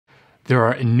There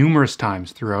are numerous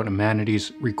times throughout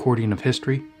humanity's recording of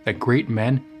history that great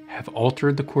men have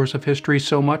altered the course of history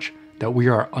so much that we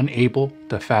are unable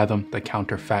to fathom the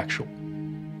counterfactual.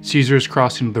 Caesar's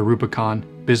crossing of the Rubicon,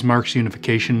 Bismarck's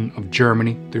unification of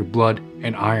Germany through blood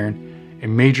and iron,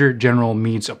 and Major General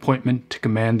Meade's appointment to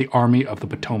command the Army of the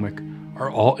Potomac are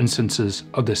all instances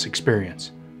of this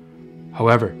experience.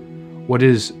 However, what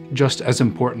is just as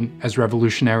important as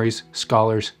revolutionaries,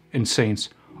 scholars, and saints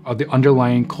are the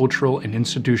underlying cultural and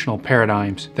institutional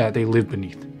paradigms that they live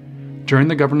beneath. During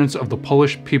the governance of the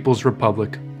Polish People's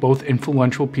Republic, both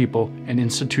influential people and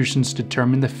institutions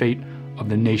determined the fate of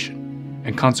the nation,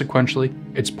 and consequently,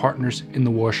 its partners in the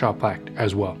Warsaw Pact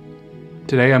as well.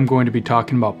 Today I'm going to be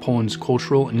talking about Poland's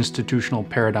cultural and institutional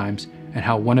paradigms and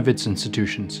how one of its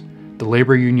institutions, the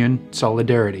labor union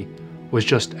Solidarność, was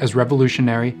just as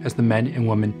revolutionary as the men and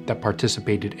women that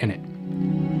participated in it.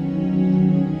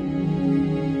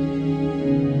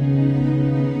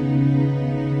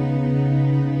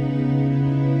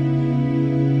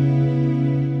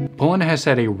 Poland has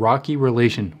had a rocky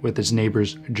relation with its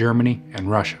neighbors Germany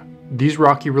and Russia. These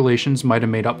rocky relations might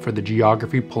have made up for the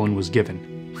geography Poland was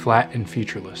given, flat and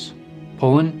featureless.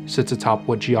 Poland sits atop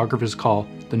what geographers call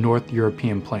the North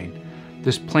European Plain.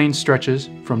 This plain stretches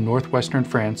from northwestern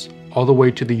France all the way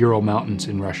to the Ural Mountains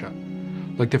in Russia.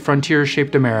 Like the frontier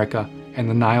shaped America and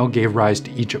the Nile gave rise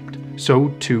to Egypt, so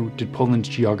too did Poland's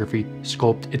geography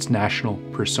sculpt its national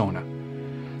persona.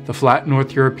 The flat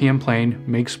North European plain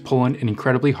makes Poland an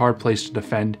incredibly hard place to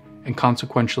defend and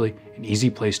consequently an easy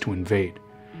place to invade.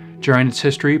 During its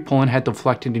history, Poland had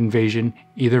deflected invasion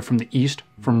either from the east,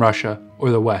 from Russia, or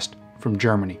the west, from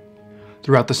Germany.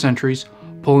 Throughout the centuries,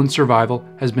 Poland's survival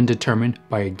has been determined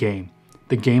by a game,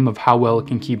 the game of how well it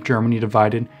can keep Germany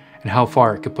divided and how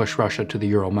far it could push Russia to the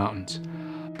Ural Mountains.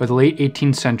 By the late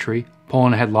 18th century,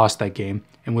 Poland had lost that game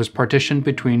and was partitioned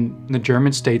between the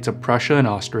German states of Prussia and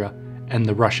Austria and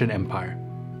the Russian Empire.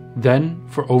 Then,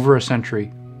 for over a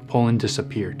century, Poland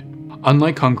disappeared.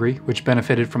 Unlike Hungary, which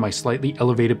benefited from a slightly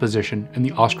elevated position in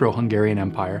the Austro-Hungarian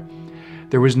Empire,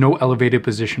 there was no elevated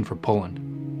position for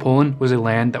Poland. Poland was a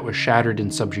land that was shattered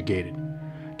and subjugated.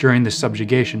 During this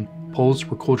subjugation, Poles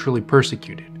were culturally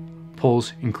persecuted.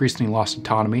 Poles increasingly lost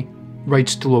autonomy,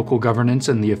 rights to local governance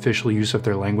and the official use of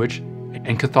their language,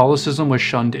 and Catholicism was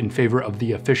shunned in favor of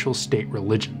the official state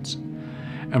religions.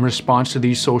 In response to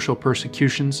these social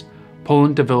persecutions,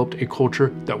 Poland developed a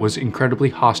culture that was incredibly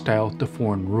hostile to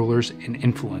foreign rulers and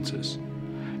influences.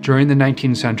 During the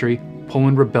 19th century,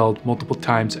 Poland rebelled multiple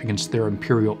times against their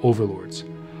imperial overlords.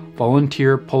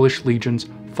 Volunteer Polish legions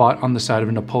fought on the side of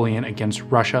Napoleon against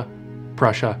Russia,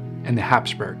 Prussia, and the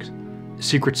Habsburgs.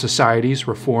 Secret societies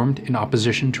were formed in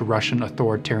opposition to Russian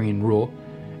authoritarian rule,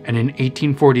 and in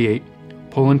 1848,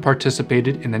 Poland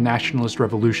participated in the nationalist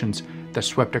revolutions that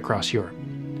swept across Europe.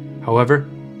 However,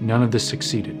 none of this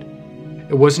succeeded.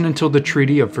 It wasn't until the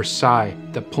Treaty of Versailles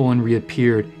that Poland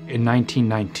reappeared in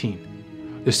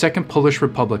 1919. The Second Polish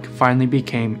Republic finally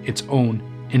became its own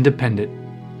independent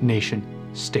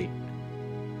nation-state.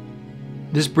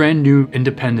 This brand new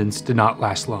independence did not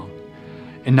last long.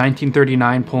 In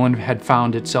 1939, Poland had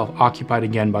found itself occupied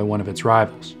again by one of its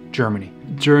rivals, Germany.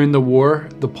 During the war,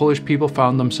 the Polish people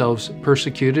found themselves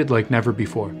persecuted like never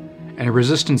before, and a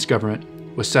resistance government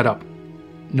was set up,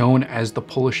 known as the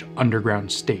Polish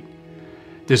Underground State.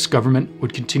 This government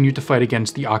would continue to fight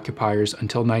against the occupiers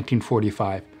until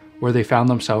 1945, where they found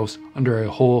themselves under a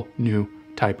whole new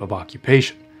type of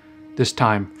occupation, this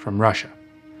time from Russia.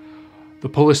 The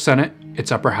Polish Senate,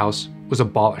 its upper house, was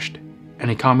abolished,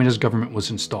 and a communist government was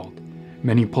installed.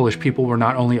 Many Polish people were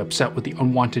not only upset with the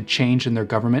unwanted change in their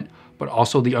government, but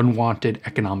also the unwanted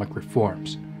economic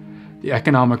reforms. The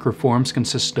economic reforms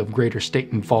consisted of greater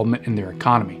state involvement in their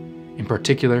economy, in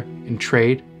particular in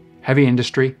trade, heavy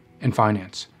industry, and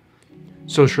finance.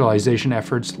 Socialization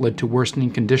efforts led to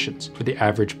worsening conditions for the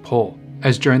average Pole,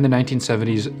 as during the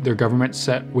 1970s their government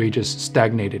set wages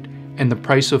stagnated and the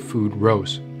price of food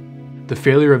rose. The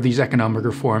failure of these economic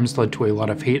reforms led to a lot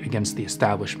of hate against the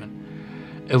establishment.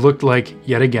 It looked like,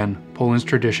 yet again, Poland's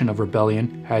tradition of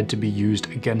rebellion had to be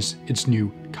used against its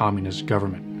new communist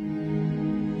government.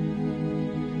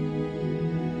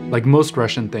 Like most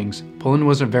Russian things, Poland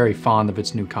wasn't very fond of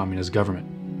its new communist government.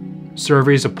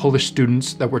 Surveys of Polish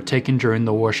students that were taken during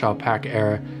the Warsaw Pact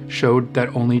era showed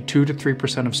that only 2 to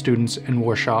 3% of students in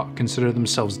Warsaw considered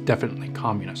themselves definitely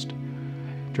communist.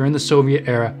 During the Soviet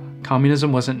era,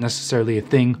 communism wasn't necessarily a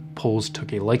thing Poles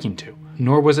took a liking to,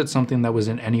 nor was it something that was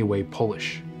in any way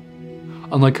Polish.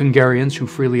 Unlike Hungarians who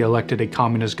freely elected a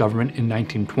communist government in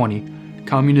 1920,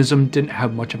 communism didn't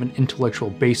have much of an intellectual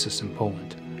basis in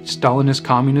Poland. Stalinist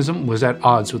communism was at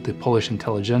odds with the Polish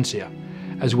intelligentsia,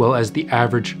 as well as the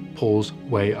average Pole's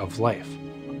way of life.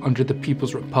 Under the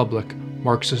People's Republic,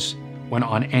 Marxists went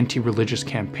on anti-religious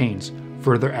campaigns,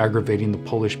 further aggravating the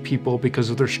Polish people because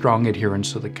of their strong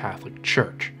adherence to the Catholic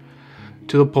Church.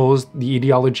 To the Poles, the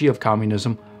ideology of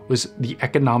communism was the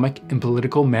economic and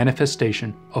political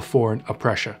manifestation of foreign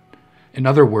oppression. In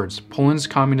other words, Poland's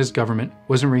communist government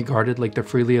wasn't regarded like the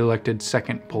freely elected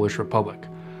Second Polish Republic.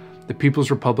 The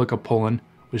People's Republic of Poland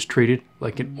was treated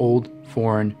like an old,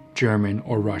 foreign, German,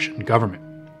 or Russian government.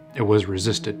 It was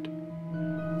resisted.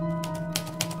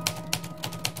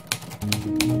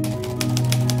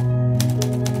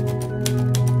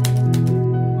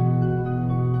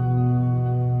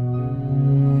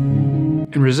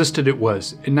 And resisted it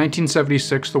was. In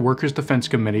 1976, the Workers' Defense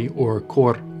Committee, or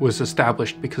KOR, was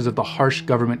established because of the harsh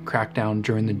government crackdown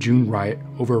during the June riot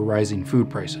over rising food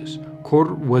prices.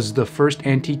 KOR was the first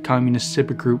anti-communist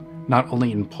civic group not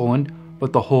only in Poland,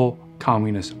 but the whole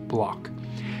communist bloc.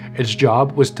 Its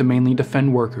job was to mainly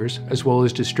defend workers, as well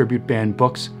as distribute banned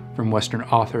books from Western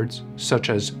authors, such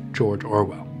as George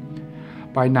Orwell.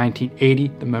 By 1980,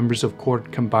 the members of KOR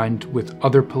combined with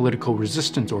other political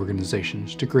resistance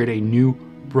organizations to create a new,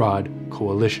 broad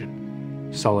coalition,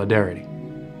 Solidarity.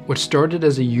 What started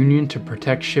as a union to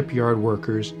protect shipyard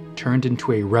workers turned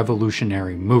into a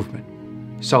revolutionary movement.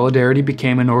 Solidarity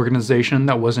became an organization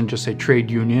that wasn't just a trade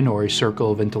union or a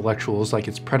circle of intellectuals like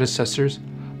its predecessors,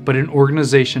 but an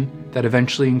organization that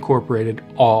eventually incorporated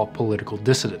all political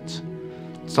dissidents.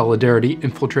 Solidarity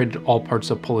infiltrated all parts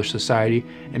of Polish society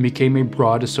and became a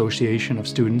broad association of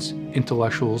students,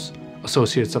 intellectuals,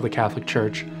 associates of the Catholic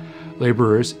Church,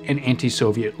 laborers, and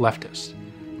anti-Soviet leftists.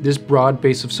 This broad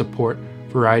base of support,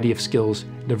 variety of skills,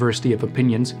 diversity of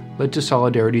opinions led to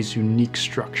Solidarity's unique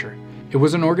structure. It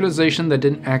was an organization that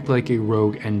didn't act like a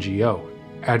rogue NGO,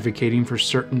 advocating for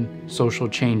certain social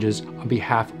changes on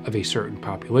behalf of a certain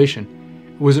population.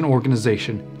 It was an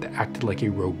organization that acted like a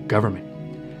rogue government,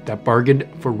 that bargained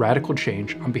for radical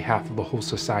change on behalf of the whole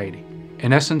society.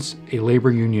 In essence, a labor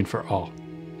union for all.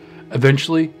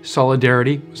 Eventually,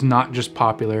 Solidarity was not just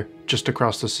popular just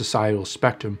across the societal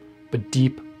spectrum, but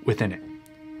deep within it.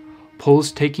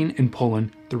 Polls taken in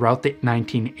Poland throughout the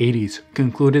 1980s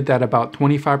concluded that about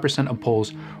 25% of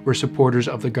Poles were supporters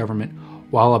of the government,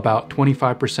 while about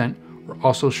 25% were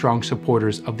also strong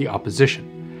supporters of the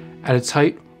opposition. At its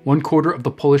height, 1/4 of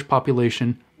the Polish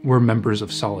population were members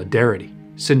of Solidarity.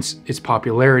 Since its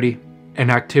popularity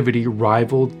and activity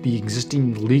rivaled the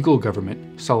existing legal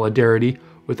government, Solidarity,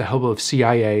 with the help of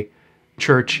CIA,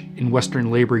 church, and Western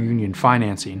labor union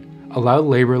financing, allowed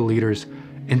labor leaders,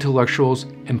 intellectuals,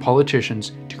 and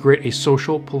politicians to create a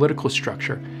social political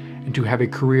structure and to have a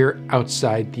career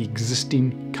outside the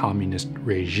existing communist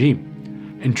regime.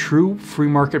 In true free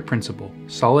market principle,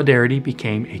 Solidarity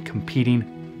became a competing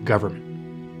government.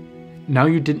 Now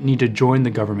you didn't need to join the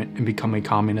government and become a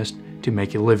communist to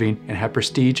make a living and have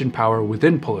prestige and power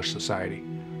within Polish society.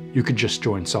 You could just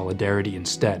join Solidarity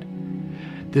instead.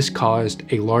 This caused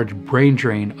a large brain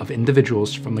drain of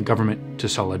individuals from the government to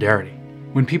Solidarity.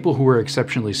 When people who were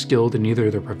exceptionally skilled in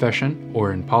either their profession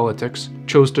or in politics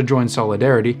chose to join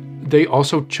Solidarity, they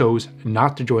also chose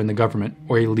not to join the government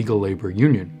or a legal labor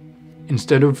union.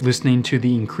 Instead of listening to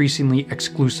the increasingly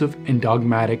exclusive and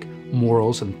dogmatic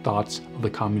morals and thoughts of the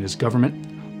communist government,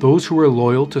 those who were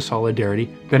loyal to Solidarity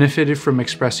benefited from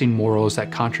expressing morals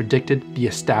that contradicted the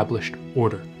established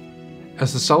order.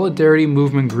 As the Solidarity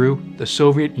movement grew, the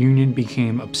Soviet Union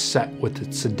became upset with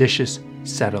its seditious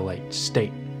satellite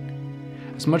state.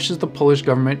 As much as the Polish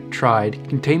government tried,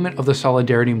 containment of the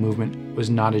Solidarity movement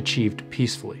was not achieved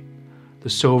peacefully.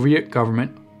 The Soviet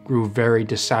government grew very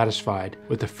dissatisfied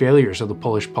with the failures of the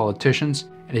Polish politicians,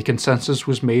 and a consensus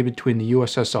was made between the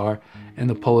USSR and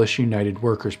the Polish United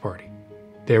Workers' Party.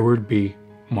 There would be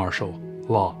martial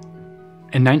law.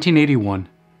 In 1981,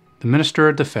 the Minister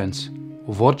of Defense,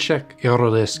 Wojciech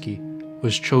Jaruzelski,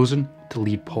 was chosen to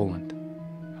lead Poland.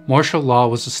 Martial law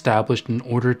was established in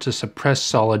order to suppress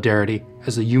Solidarity,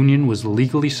 as the union was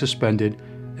legally suspended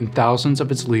and thousands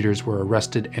of its leaders were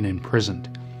arrested and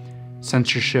imprisoned.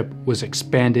 Censorship was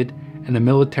expanded and the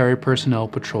military personnel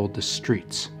patrolled the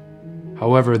streets.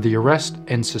 However, the arrest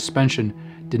and suspension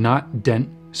did not dent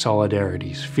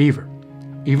Solidarity's fever.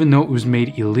 Even though it was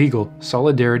made illegal,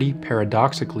 Solidarity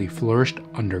paradoxically flourished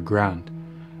underground.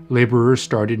 Laborers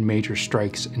started major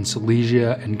strikes in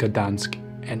Silesia and Gdansk,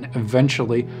 and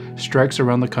eventually strikes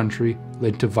around the country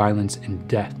led to violence and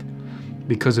death.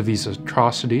 Because of these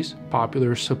atrocities,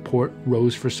 popular support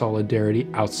rose for Solidarity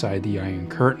outside the Iron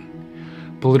Curtain.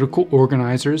 Political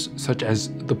organizers, such as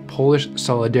the Polish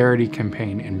Solidarity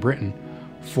Campaign in Britain,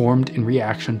 formed in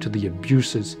reaction to the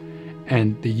abuses,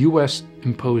 and the US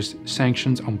imposed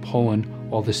sanctions on Poland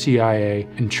while the CIA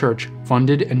and Church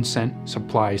funded and sent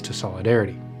supplies to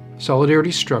Solidarity.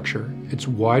 Solidarity's structure, its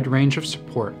wide range of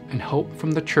support, and help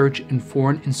from the Church and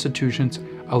foreign institutions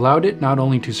allowed it not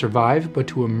only to survive but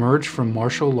to emerge from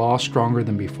martial law stronger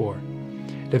than before.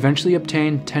 It eventually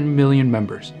obtained 10 million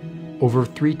members, over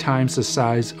 3 times the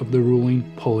size of the ruling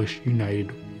Polish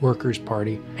United Workers'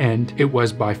 Party, and it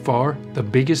was by far the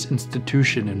biggest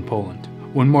institution in Poland.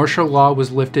 When martial law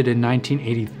was lifted in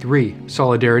 1983,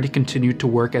 Solidarity continued to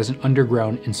work as an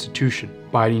underground institution,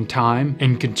 biding time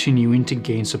and continuing to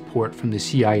gain support from the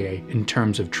CIA in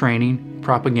terms of training,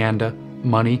 propaganda,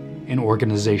 money, and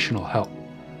organizational help.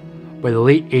 By the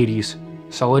late 80s,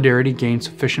 Solidarity gained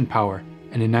sufficient power,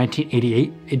 and in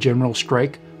 1988, a general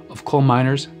strike of coal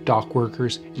miners, dock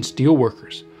workers, and steel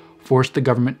workers forced the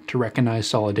government to recognize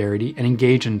Solidarity and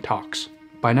engage in talks.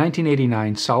 By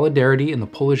 1989, Solidarity and the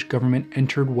Polish government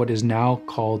entered what is now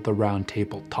called the Round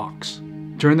Table Talks.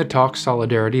 During the talks,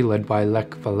 Solidarity, led by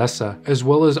Lech Walesa, as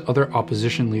well as other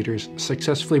opposition leaders,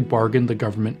 successfully bargained the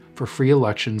government for free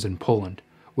elections in Poland,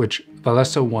 which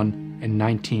Walesa won in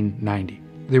 1990.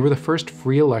 They were the first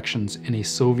free elections in a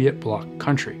Soviet bloc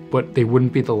country, but they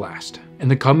wouldn't be the last. In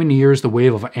the coming years, the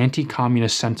wave of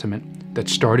anti-communist sentiment that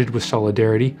started with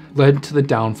Solidarity led to the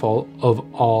downfall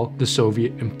of all the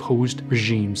Soviet-imposed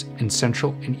regimes in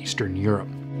Central and Eastern Europe.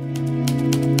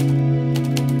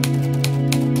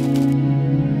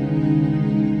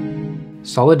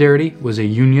 Solidarity was a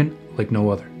union like no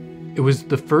other. It was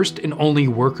the first and only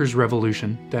workers'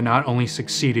 revolution that not only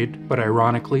succeeded, but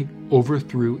ironically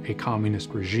overthrew a communist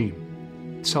regime.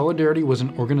 Solidarity was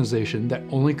an organization that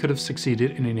only could have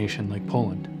succeeded in a nation like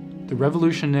Poland. The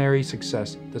revolutionary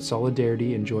success that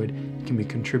Solidarity enjoyed can be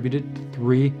contributed to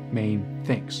 3 main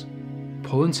things: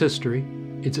 Poland's history,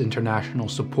 its international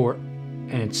support,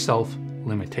 and its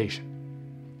self-limitation.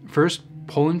 First,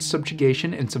 Poland's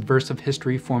subjugation and subversive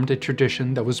history formed a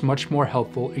tradition that was much more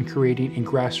helpful in creating a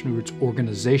grassroots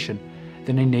organization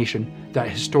than a nation that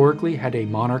historically had a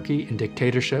monarchy and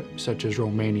dictatorship, such as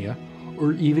Romania,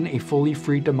 or even a fully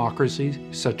free democracy,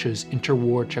 such as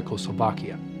interwar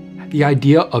Czechoslovakia. The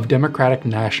idea of democratic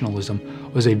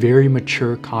nationalism was a very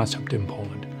mature concept in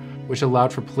Poland, which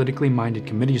allowed for politically minded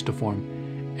committees to form,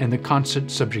 and the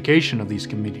constant subjugation of these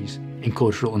committees and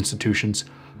cultural institutions,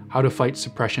 how to fight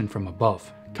suppression from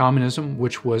above. Communism,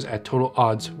 which was at total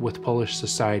odds with Polish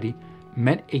society,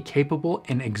 meant a capable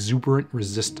and exuberant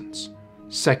resistance.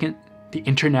 Second, the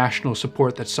international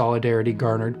support that Solidarity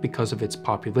garnered because of its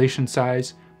population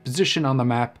size, position on the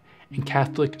map, and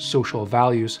Catholic social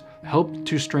values helped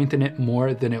to strengthen it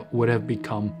more than it would have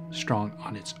become strong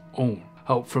on its own.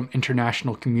 Help from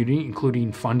international community,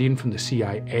 including funding from the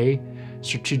CIA,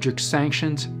 strategic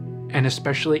sanctions, and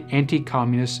especially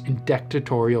anti-communist and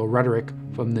dictatorial rhetoric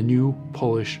from the new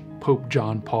Polish Pope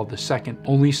John Paul II,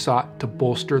 only sought to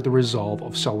bolster the resolve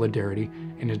of Solidarity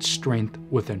and its strength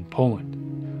within Poland.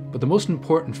 But the most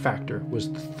important factor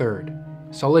was the third.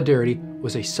 Solidarity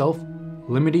was a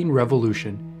self-limiting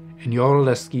revolution, and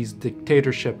Jaruzelski's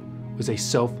dictatorship was a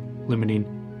self-limiting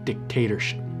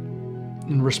dictatorship.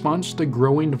 In response to the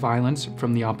growing violence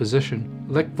from the opposition,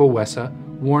 Lech Walesa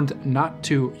warned not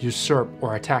to usurp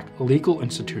or attack legal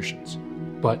institutions,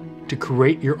 but to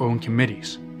create your own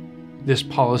committees. This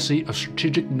policy of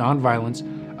strategic nonviolence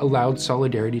allowed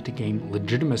Solidarity to gain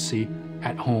legitimacy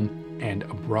at home and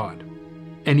abroad.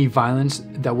 Any violence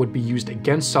that would be used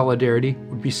against Solidarity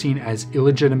would be seen as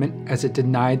illegitimate, as it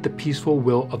denied the peaceful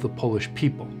will of the Polish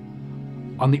people.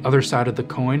 On the other side of the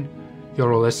coin,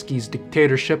 Jaruzelski's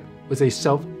dictatorship was a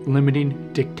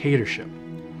self-limiting dictatorship.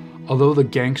 Although the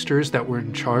gangsters that were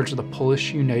in charge of the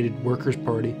Polish United Workers'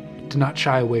 Party did not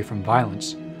shy away from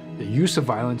violence, the use of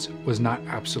violence was not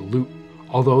absolute.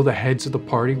 Although the heads of the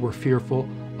party were fearful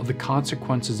of the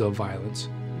consequences of violence,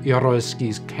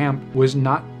 Jaruzelski's camp was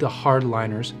not the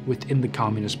hardliners within the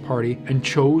Communist Party and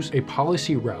chose a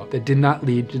policy route that did not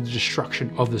lead to the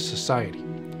destruction of the society.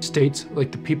 States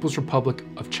like the People's Republic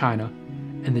of China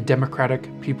and the Democratic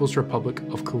People's Republic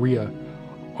of Korea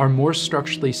are more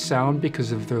structurally sound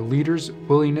because of their leaders'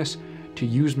 willingness to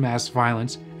use mass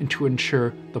violence and to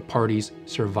ensure the party's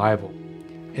survival.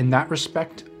 In that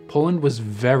respect, Poland was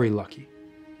very lucky.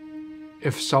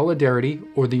 If Solidarity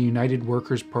or the United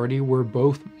Workers' Party were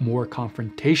both more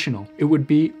confrontational, it would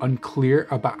be unclear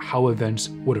about how events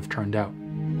would have turned out.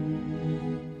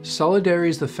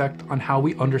 Solidarity's effect on how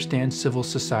we understand civil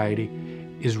society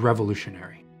is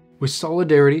revolutionary. With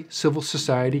Solidarity, civil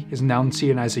society is now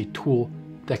seen as a tool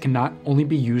that can not only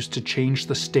be used to change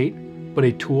the state, but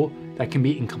a tool that can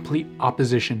be in complete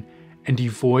opposition and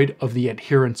devoid of the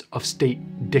adherence of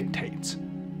state dictates.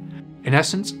 In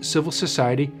essence, civil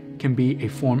society can be a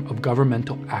form of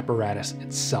governmental apparatus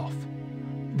itself.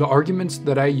 The arguments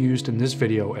that I used in this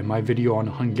video and my video on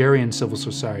Hungarian civil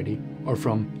society are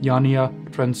from Jania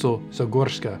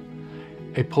Trenzel-Zagorska,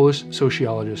 a Polish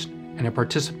sociologist and a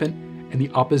participant in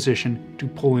the opposition to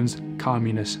Poland's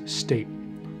communist state.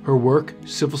 Her work,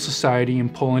 Civil Society in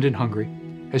Poland and Hungary,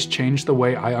 has changed the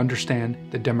way I understand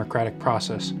the democratic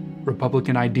process,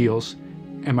 Republican ideals,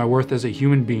 and my worth as a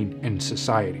human being in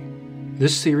society.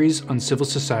 This series on civil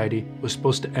society was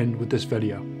supposed to end with this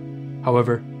video.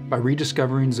 However, by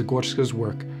rediscovering Zagorska's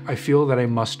work, I feel that I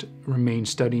must remain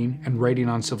studying and writing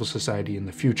on civil society in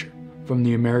the future. From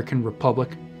the American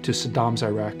Republic to Saddam's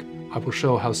Iraq, I will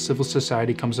show how civil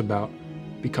society comes about,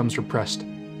 becomes repressed,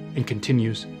 and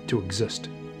continues to exist.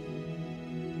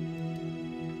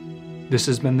 This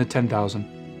has been the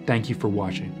 10,000. Thank you for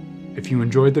watching. If you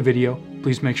enjoyed the video,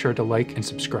 please make sure to like and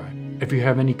subscribe. If you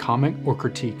have any comment or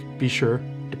critique, be sure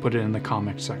to put it in the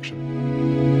comment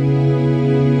section.